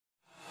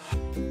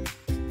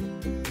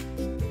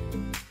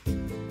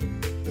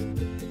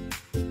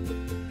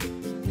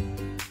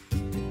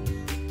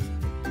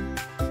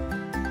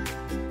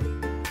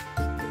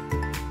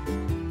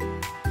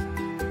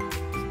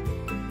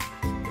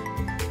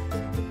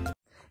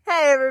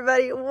Hi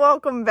everybody,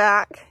 welcome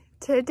back.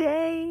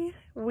 Today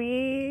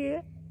we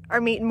are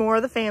meeting more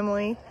of the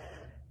family.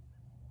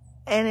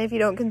 And if you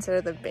don't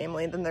consider the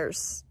family, then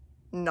there's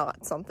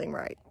not something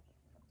right.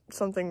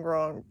 Something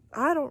wrong.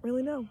 I don't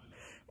really know.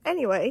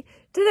 Anyway,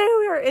 today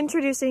we are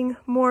introducing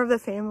more of the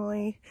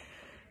family.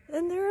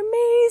 And they're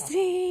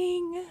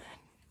amazing.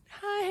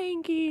 Hi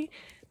Hanky.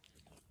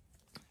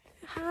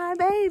 Hi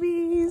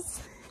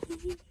babies.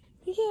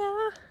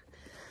 Yeah.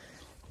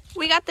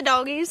 We got the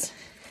doggies.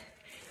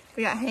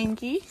 We got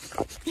Hanky.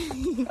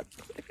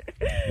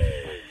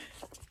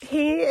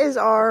 He is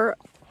our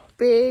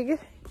big,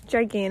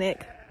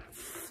 gigantic,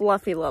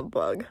 fluffy love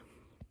bug.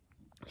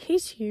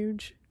 He's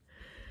huge.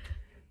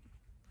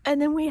 And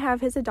then we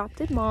have his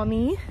adopted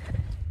mommy.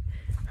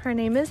 Her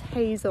name is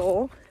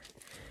Hazel.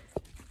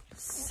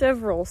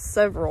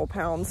 Several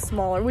pounds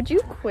smaller. Would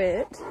you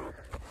quit?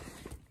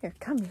 Here,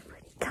 come here,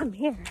 pretty. Come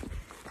here.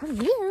 Come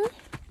here.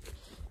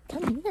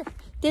 Come here.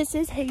 This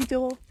is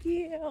Hazel.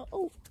 Yeah.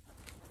 Oh.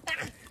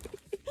 Ah.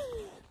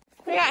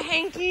 We got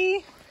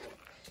Hanky.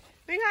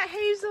 We got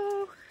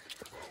Hazel.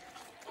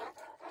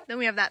 Then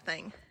we have that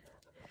thing.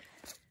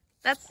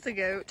 That's the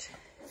goat.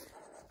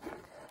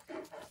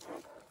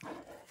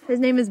 His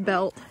name is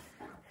Belt.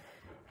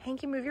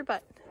 Hanky, move your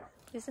butt.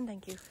 Please and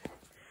thank you.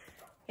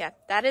 Yeah,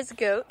 that is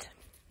goat.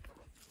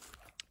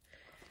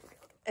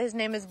 His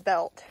name is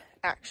Belt,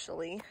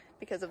 actually,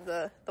 because of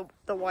the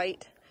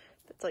white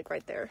that's like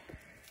right there.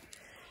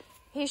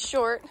 He's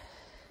short.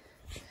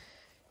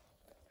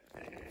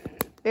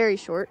 Very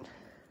short.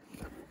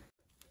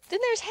 Then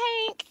there's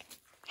Hank.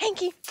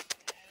 Hanky.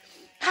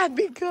 Hi,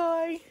 big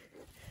guy.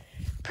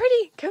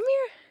 Pretty, come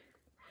here.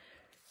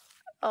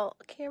 Oh,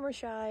 camera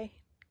shy.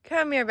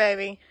 Come here,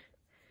 baby.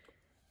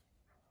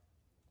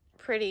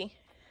 Pretty.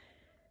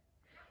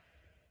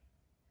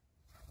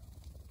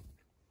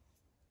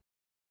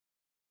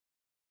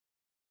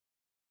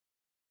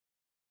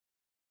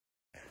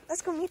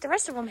 Let's go meet the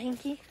rest of them,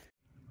 Hanky.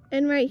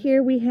 And right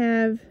here we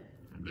have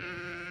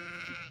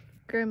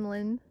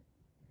Gremlin.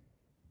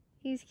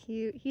 He's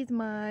cute. He's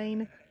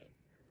mine.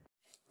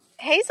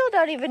 Hazel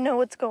don't even know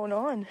what's going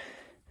on.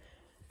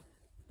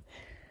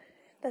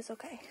 That's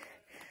okay.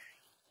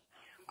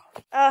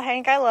 Oh,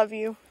 Hank, I love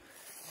you.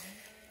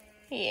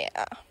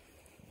 Yeah.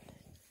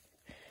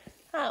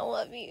 I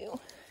love you.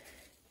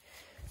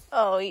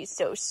 Oh, he's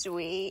so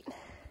sweet.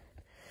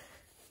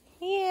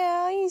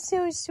 Yeah, he's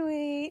so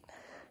sweet.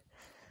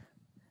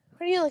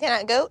 What are you looking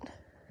at, goat?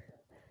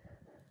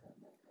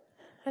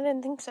 I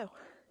didn't think so.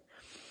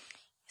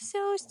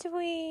 So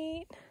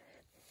sweet.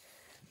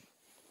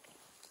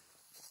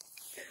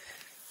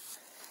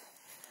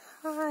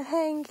 Hi,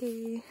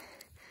 Hanky.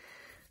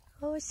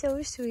 Oh,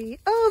 so sweet.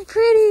 Oh,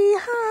 pretty.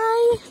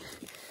 Hi.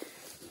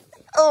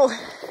 Oh.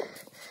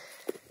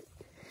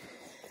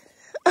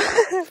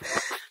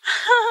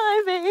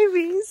 Hi,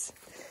 babies.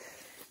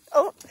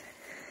 Oh.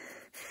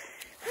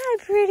 Hi,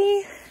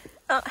 pretty.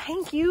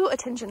 Hank, you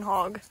attention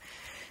hog.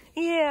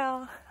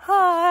 Yeah.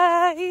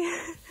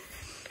 Hi.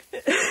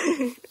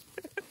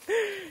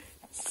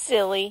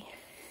 Silly.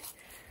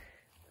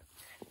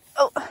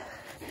 Oh.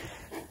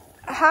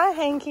 Hi,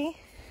 Hanky.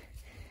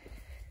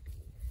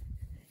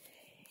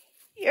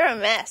 You're a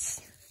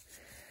mess.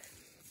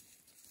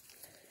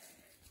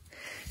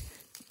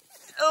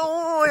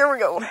 Oh, here we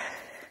go.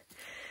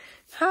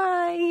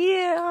 Hi,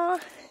 yeah.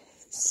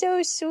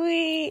 So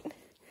sweet.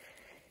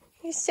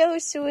 You're so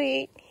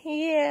sweet.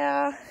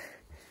 Yeah.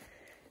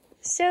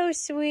 So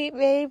sweet,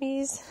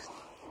 babies.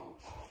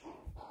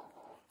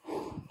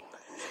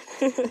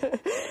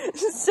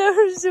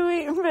 So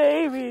sweet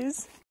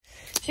babies.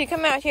 So you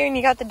come out here and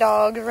you got the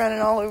dog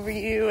running all over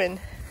you and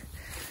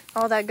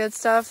all that good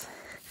stuff.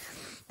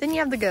 Then you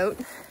have the goat,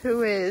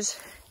 who is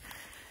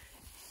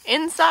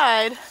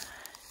inside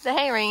the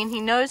hay rain. He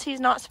knows he's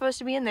not supposed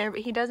to be in there, but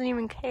he doesn't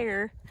even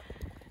care.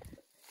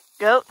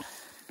 Goat.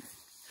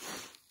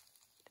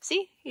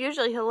 See,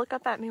 usually he'll look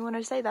up at me when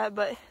I say that,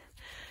 but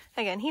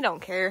again, he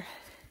don't care.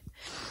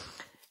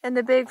 And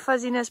the big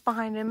fuzziness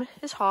behind him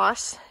is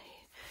Hoss.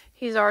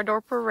 He's our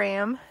Dorper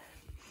Ram.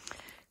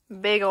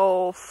 Big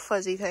old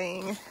fuzzy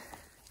thing.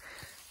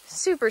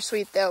 Super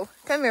sweet though.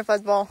 Come here,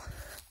 Fuzzball.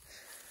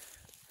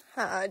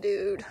 Hi,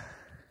 dude.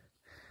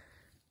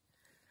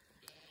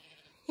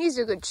 He's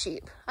a good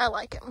sheep. I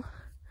like him.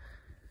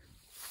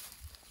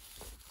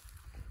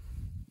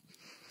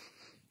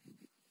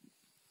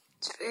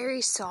 It's very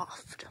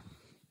soft.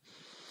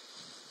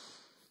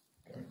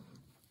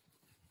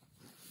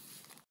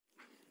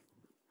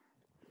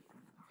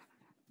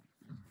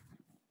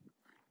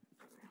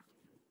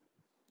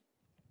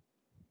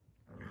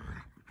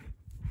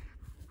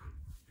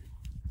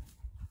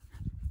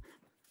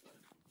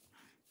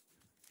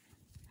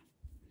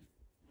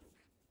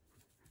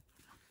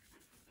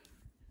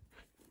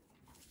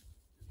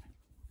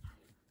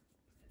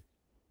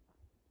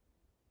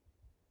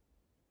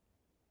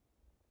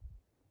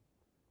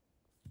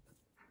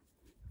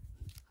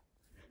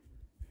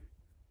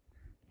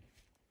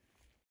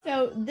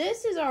 So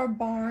this is our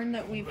barn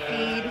that we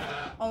feed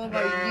all of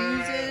our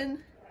ewes in.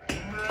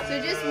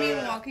 So just me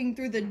walking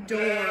through the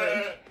door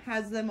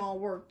has them all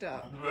worked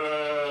up.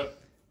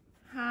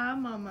 Hi,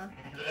 Mama.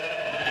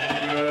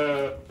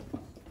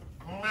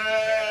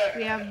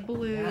 We have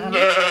Blue,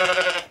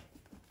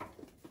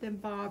 then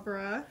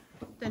Barbara,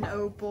 then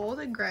Opal,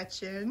 then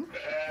Gretchen,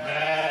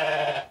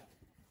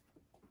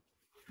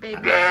 baby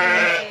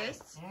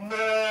Princess,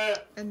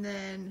 and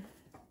then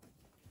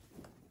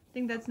I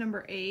think that's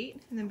number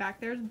 8, and then back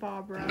there's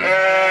Barbara.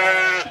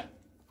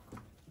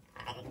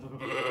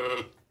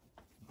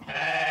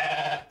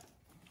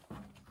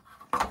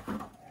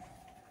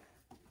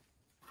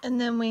 And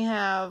then we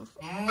have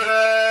Hi,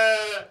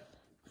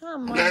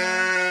 Mama.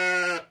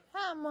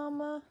 Hi,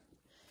 Mama.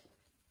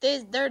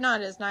 They're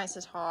not as nice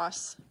as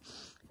Hoss,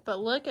 but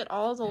look at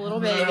all the little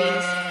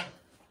babies.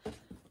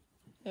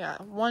 Yeah,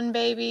 1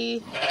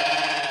 baby,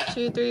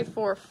 2, 3,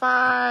 4,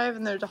 5,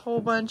 and there's a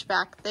whole bunch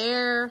back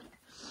there.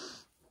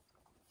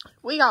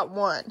 We got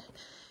 1.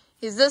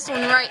 Is this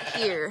one right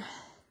here?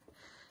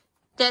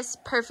 That's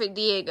Perfect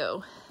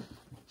Diego.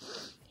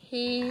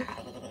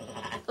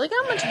 Look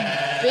how much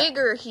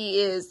bigger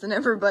he is than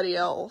everybody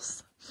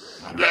else.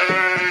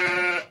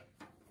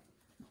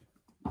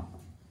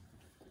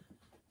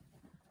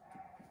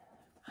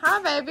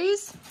 Hi,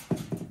 babies.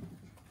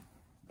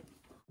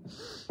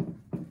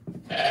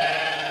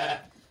 Hi,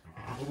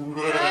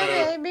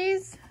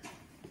 babies.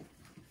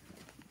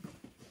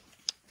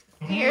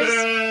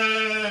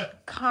 Here's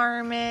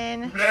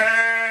Carmen.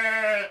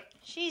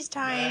 She's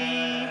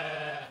tiny.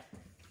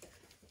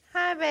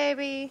 Hi,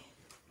 baby.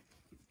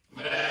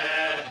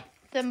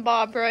 Then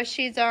Barbara,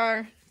 she's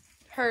our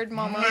herd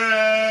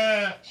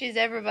mama. She's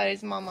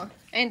everybody's mama.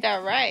 Ain't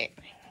that right?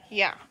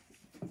 Yeah.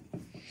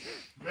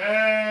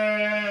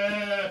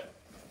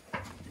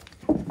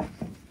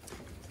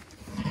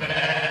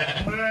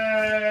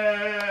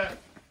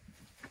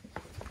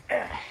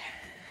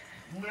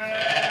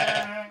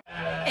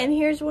 And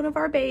here's one of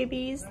our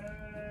babies.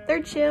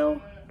 They're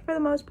chill for the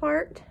most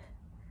part.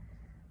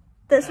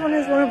 This one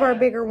is one of our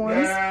bigger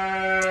ones.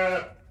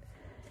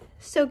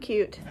 So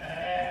cute.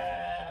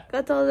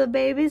 Got all the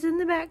babies in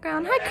the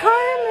background. Hi,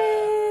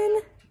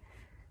 Carmen.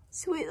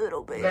 Sweet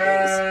little babies.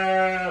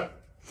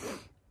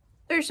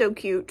 They're so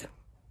cute.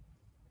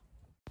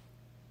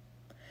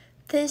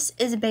 This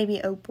is a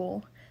baby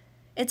Opal.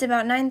 It's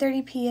about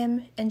 9:30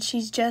 p.m. and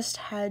she's just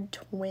had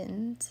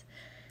twins.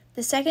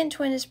 The second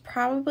twin is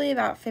probably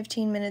about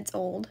 15 minutes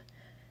old.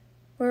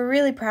 We're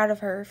really proud of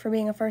her for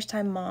being a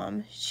first-time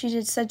mom. She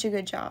did such a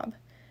good job.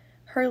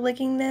 Her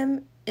licking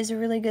them is a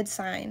really good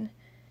sign.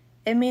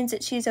 It means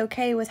that she's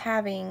okay with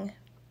having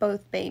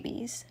both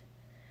babies.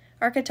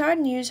 Our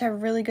Katahdin ewes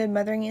have really good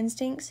mothering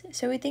instincts,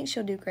 so we think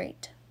she'll do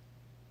great.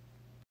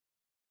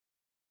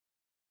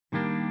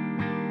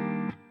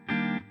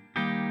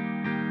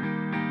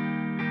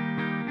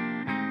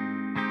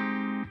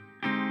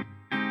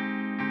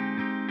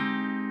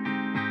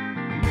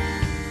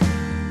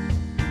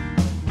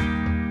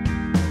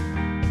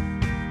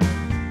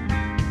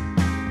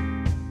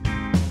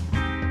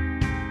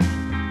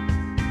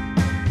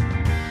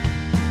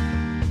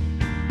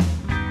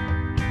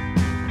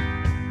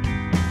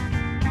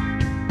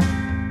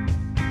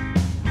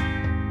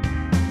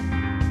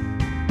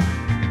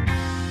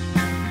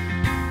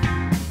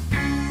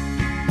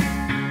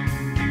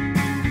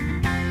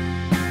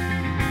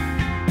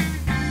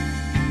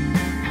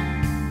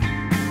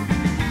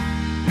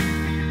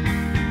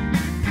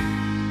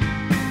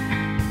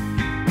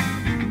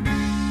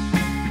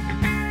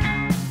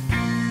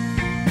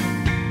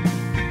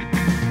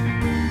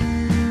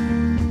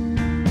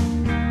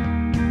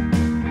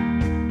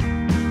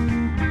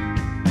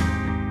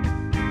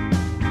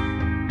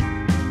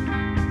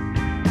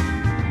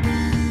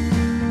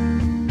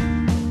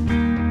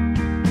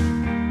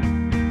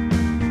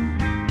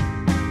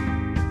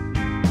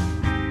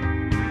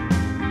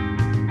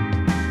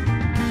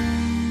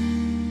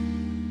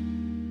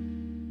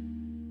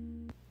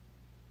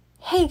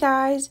 Hey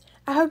guys,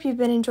 I hope you've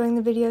been enjoying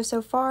the video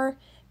so far.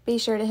 Be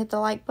sure to hit the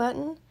like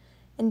button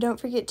and don't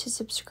forget to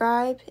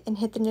subscribe and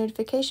hit the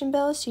notification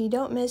bell so you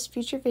don't miss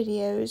future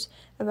videos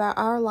about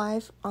our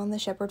life on the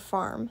Shepherd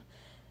Farm.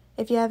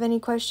 If you have any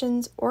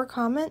questions or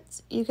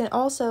comments, you can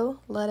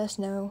also let us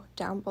know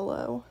down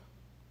below.